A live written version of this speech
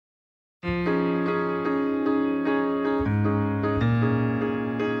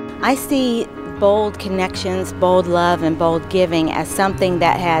I see bold connections, bold love, and bold giving as something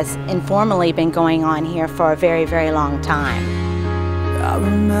that has informally been going on here for a very, very long time. I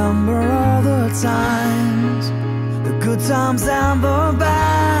remember all the times, the good times and the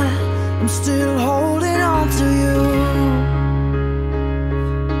bad. I'm still holding on to you.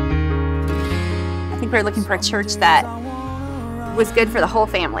 I think we're looking for a church that was good for the whole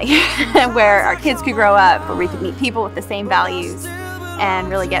family, where our kids could grow up, where we could meet people with the same values and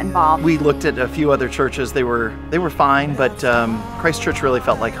really get involved. We looked at a few other churches. They were fine, but Christ Church really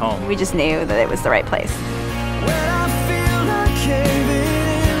felt like home. We just knew that it was the right place.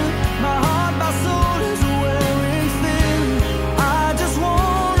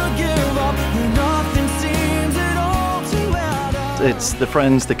 It's the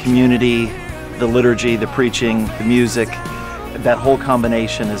friends, the community, the liturgy, the preaching, the music. That whole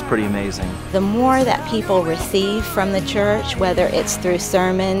combination is pretty amazing. The more that people receive from the church, whether it's through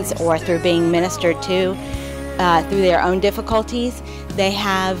sermons or through being ministered to, through their own difficulties, they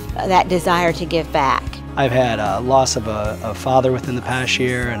have that desire to give back. I've had a loss of a father within the past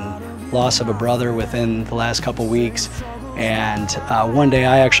year and loss of a brother within the last couple weeks. And one day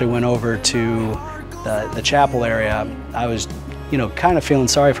I actually went over to the chapel area. I was, kind of feeling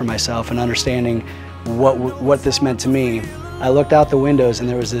sorry for myself and understanding what this meant to me. I looked out the windows and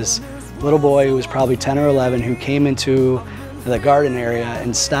there was this little boy who was probably 10 or 11 who came into the garden area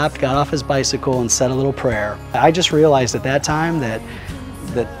and stopped, got off his bicycle and said a little prayer. I just realized at that time that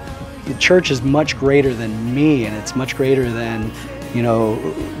the church is much greater than me, and it's much greater than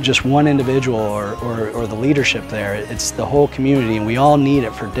just one individual or the leadership there. It's the whole community, and we all need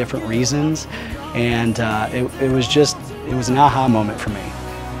it for different reasons. And it was an aha moment for me.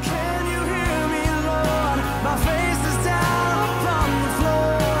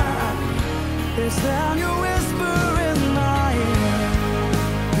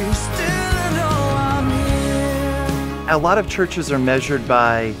 A lot of churches are measured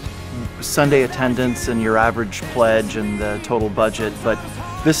by Sunday attendance and your average pledge and the total budget, but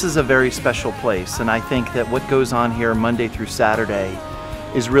this is a very special place, and I think that what goes on here Monday through Saturday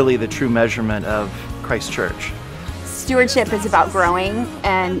is really the true measurement of Christ Church. Stewardship is about growing,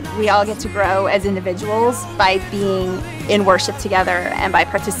 and we all get to grow as individuals by being in worship together and by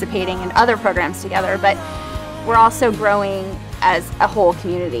participating in other programs together, but we're also growing as a whole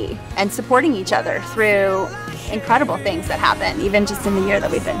community and supporting each other through incredible things that happen, even just in the year that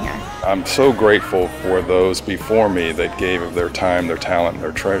we've been here. I'm so grateful for those before me that gave of their time, their talent, and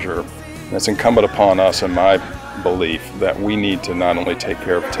their treasure. And it's incumbent upon us, in my belief, that we need to not only take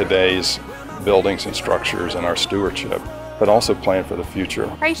care of today's buildings and structures and our stewardship, but also plan for the future.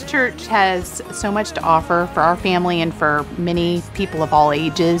 Christ Church has so much to offer for our family and for many people of all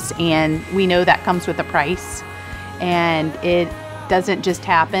ages, and we know that comes with a price, and it doesn't just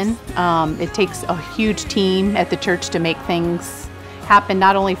happen. It takes a huge team at the church to make things happen,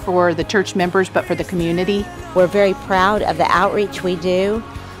 not only for the church members, but for the community. We're very proud of the outreach we do,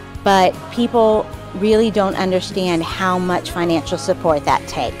 but people really don't understand how much financial support that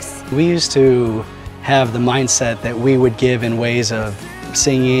takes. We used to have the mindset that we would give in ways of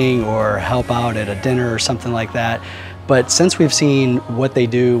singing or help out at a dinner or something like that. But since we've seen what they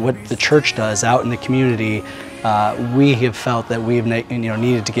do, what the church does out in the community, we have felt that we've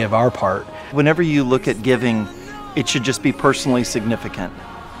needed to give our part. Whenever you look at giving, it should just be personally significant.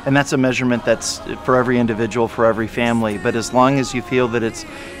 And that's a measurement that's for every individual, for every family. But as long as you feel that it's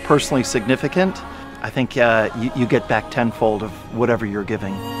personally significant, I think you get back tenfold of whatever you're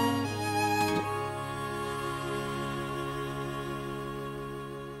giving.